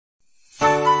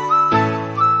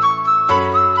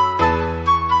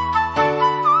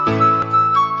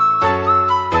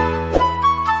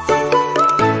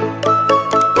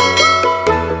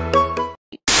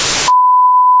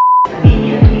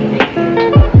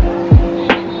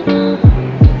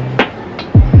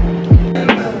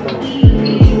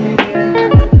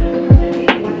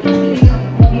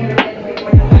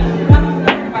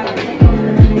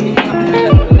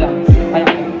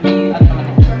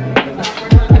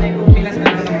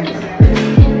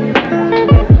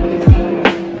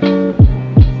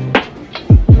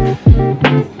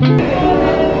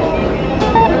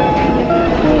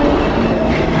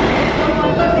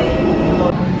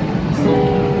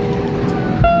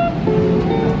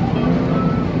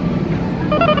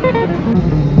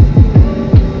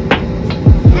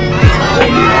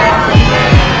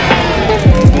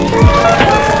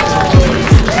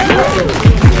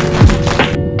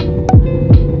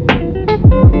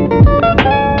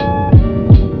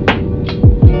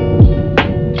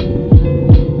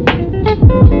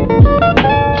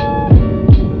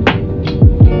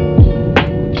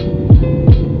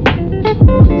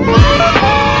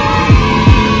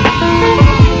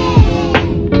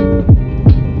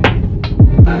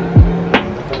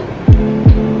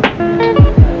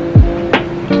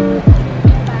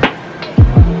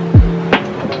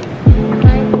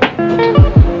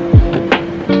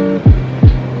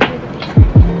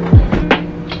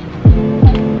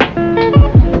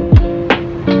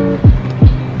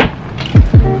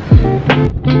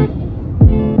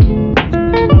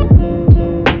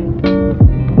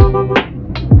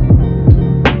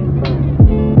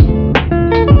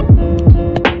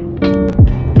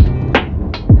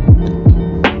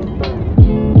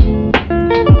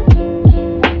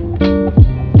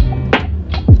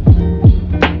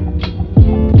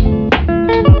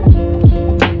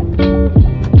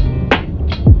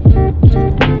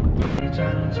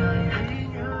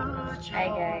Hi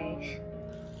guys.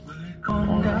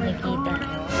 Kung nakikita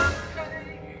nyo,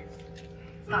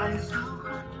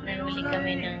 nahuli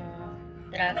kami ng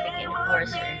traffic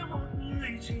enforcer.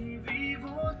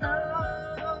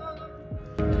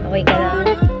 Okay ka lang?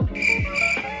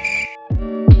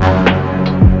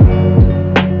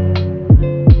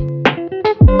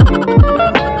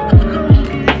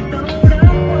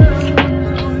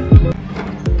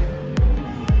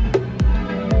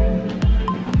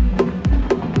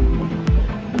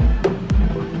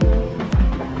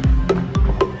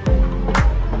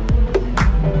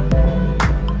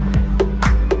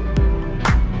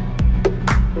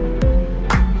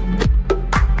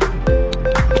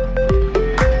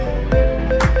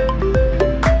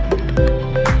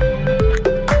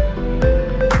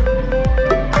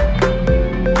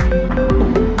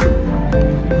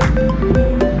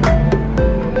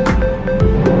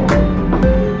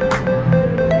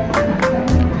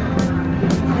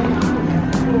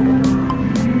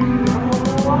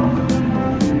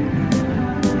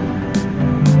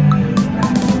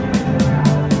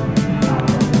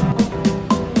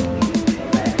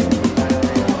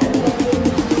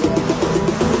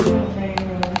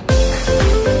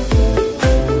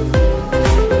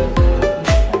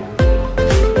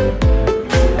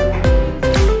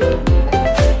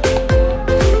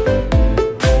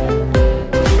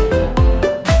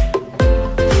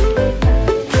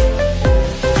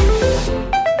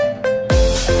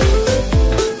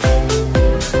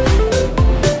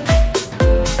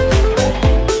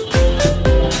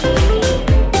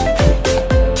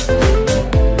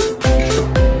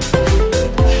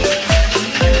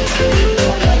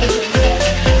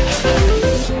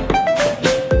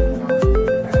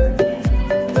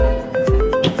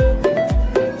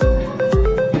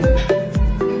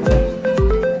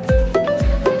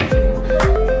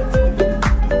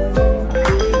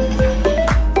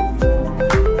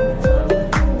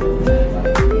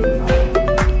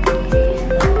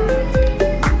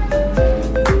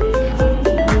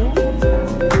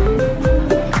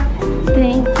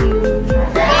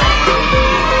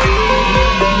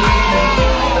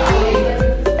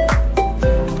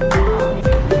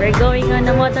 Going on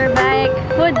a motorbike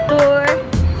food tour.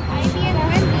 Ivy and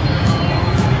Wendy.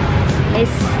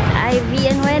 It's Ivy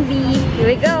and Wendy.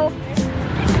 Here we go.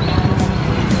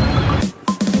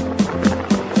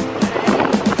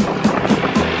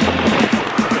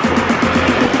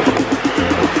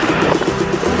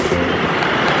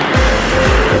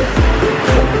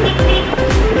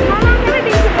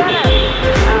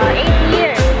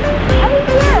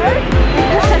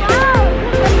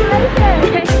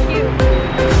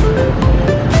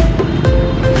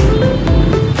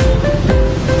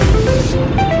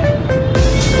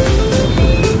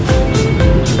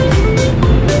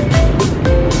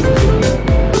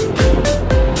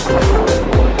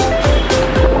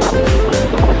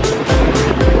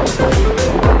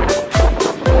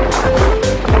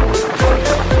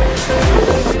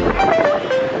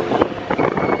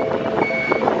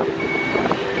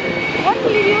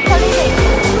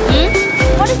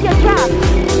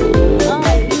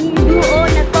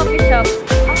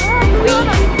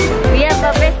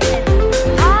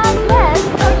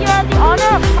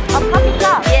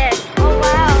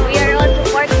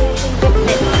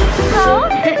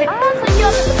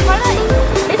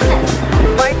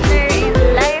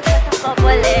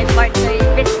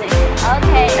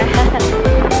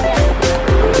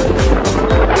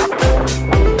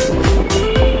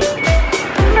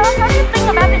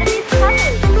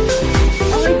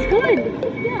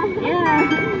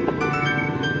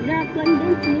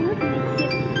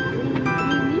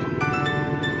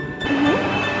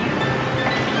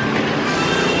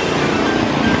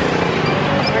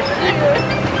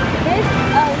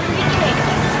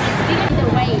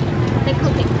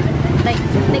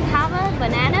 They cover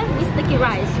banana with sticky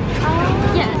rice.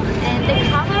 Oh. Yes, and they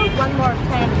cover one more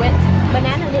pan with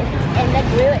banana leaf and then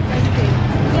grill it.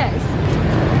 Yes.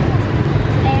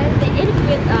 And they eat it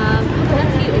with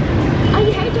coconut milk. Oh,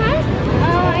 you have it tried?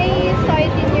 Oh, I saw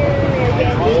it in your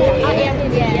Airbnb. Oh,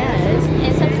 Airbnb, yes.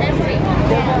 And some sesame.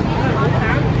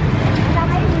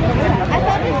 I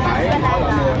thought it was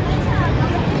banana.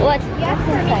 What? Yes,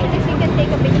 right. If you can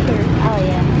take a picture. Oh,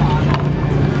 yeah.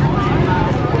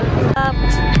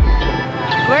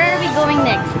 Where are we going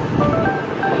next?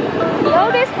 The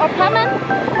oldest apartment.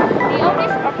 The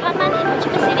oldest apartment in Ho Chi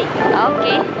Minh City.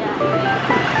 Okay. Yeah.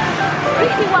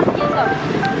 51 years old.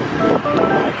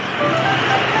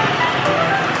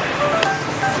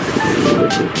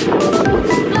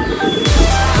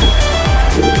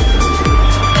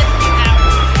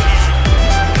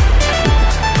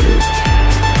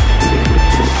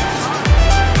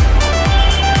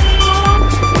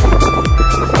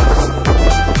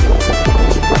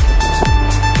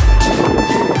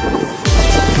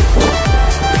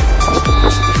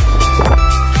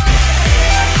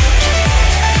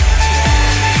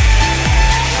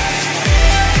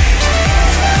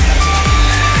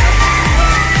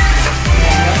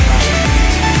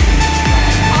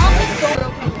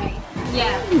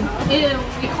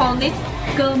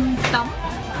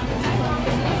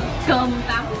 Cơm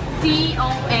tấm.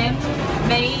 C-O-M-B-T-A-M.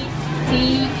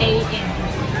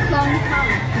 Cơm thơm.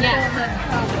 Yeah,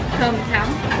 cơm tấm.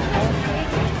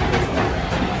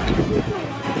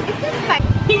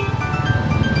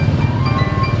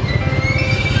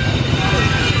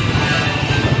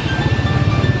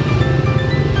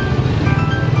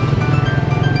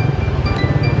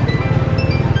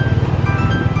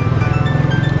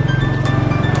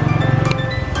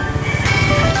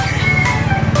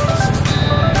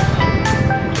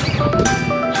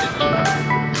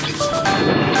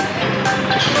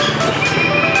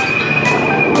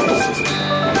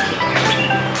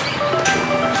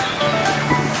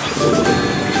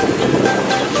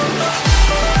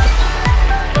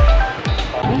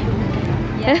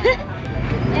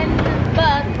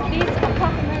 But this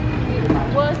apartment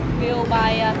was built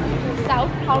by South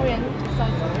Korean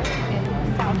soldiers and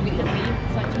South Vietnamese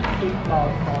soldiers.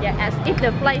 Yeah, as if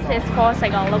the place is for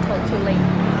Saigon local to live.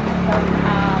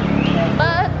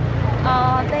 But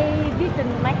they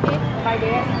didn't make it by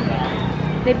their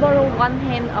hand. They borrowed one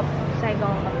hand of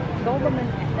Saigon government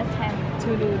at that time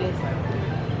to do this.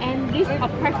 And this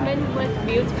apartment was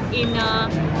built in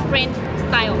French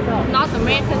style, not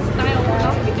American style,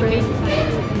 not Vietnamese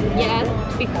style. Yes,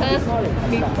 because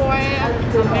before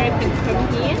Americans come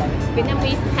here,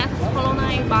 Vietnamese has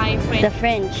colonized by French. The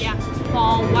French. Yeah,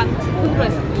 for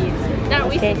 100 years. That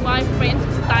reason why French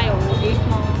style is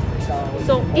more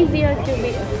so easier to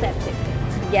be accepted.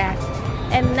 Yes,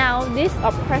 and now this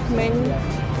apartment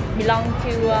belong to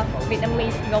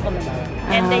Vietnamese government,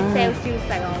 and they sell to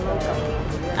Saigon local.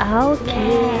 Okay.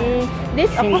 Yeah. This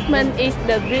apartment is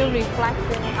the real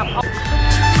reflection of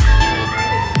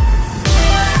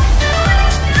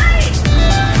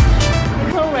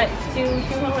 200 to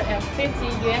 250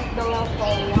 US dollar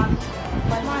for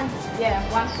one month. Yeah,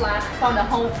 one flat for the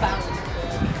whole family.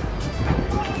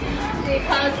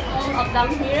 Because all of them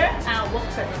here are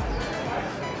workers.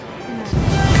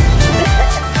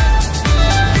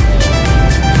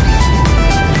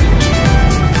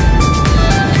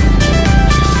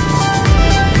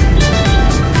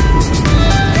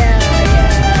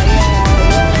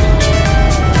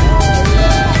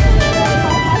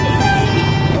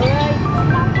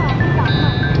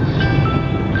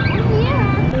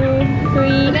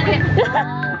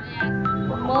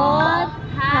 Một,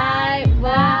 hai,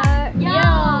 ba,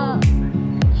 yo!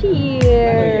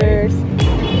 Cheers!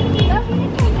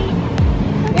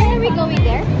 Where are we going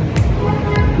there?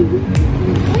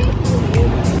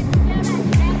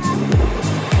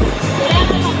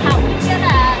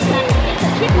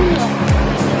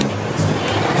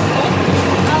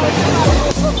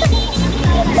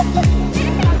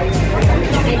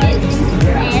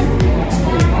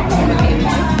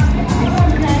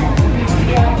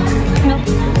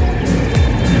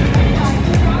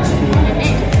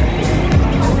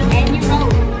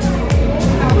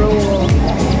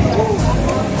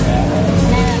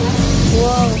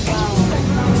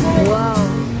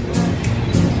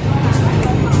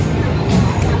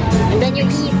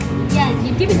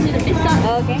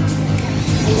 Okay.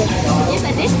 Yes,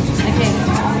 I did. Okay.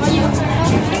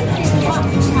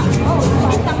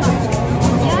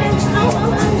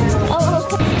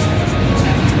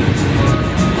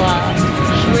 Wow.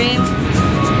 Shrimp.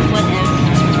 What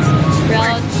else?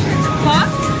 Brown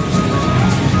pork.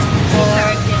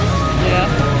 Pork. Yeah.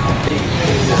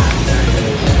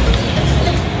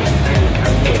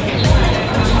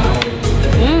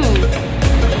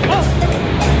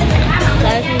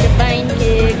 Slicing the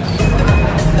pancakes.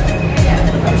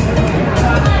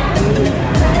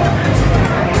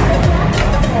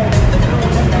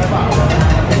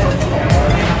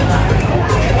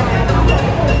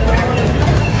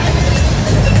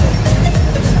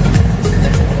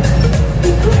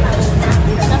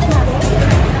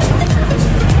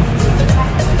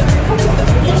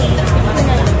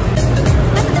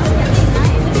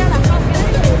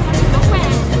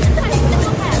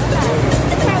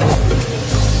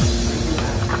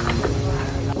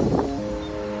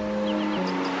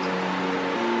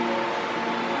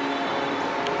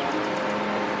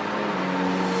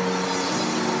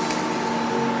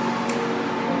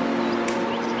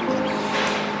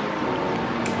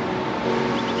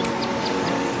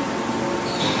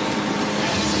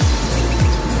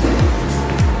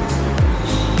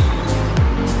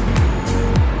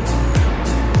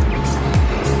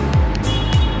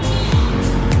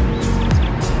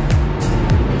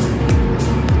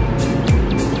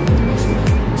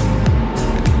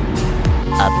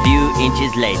 A few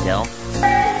inches later.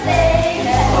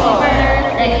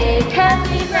 Birthday.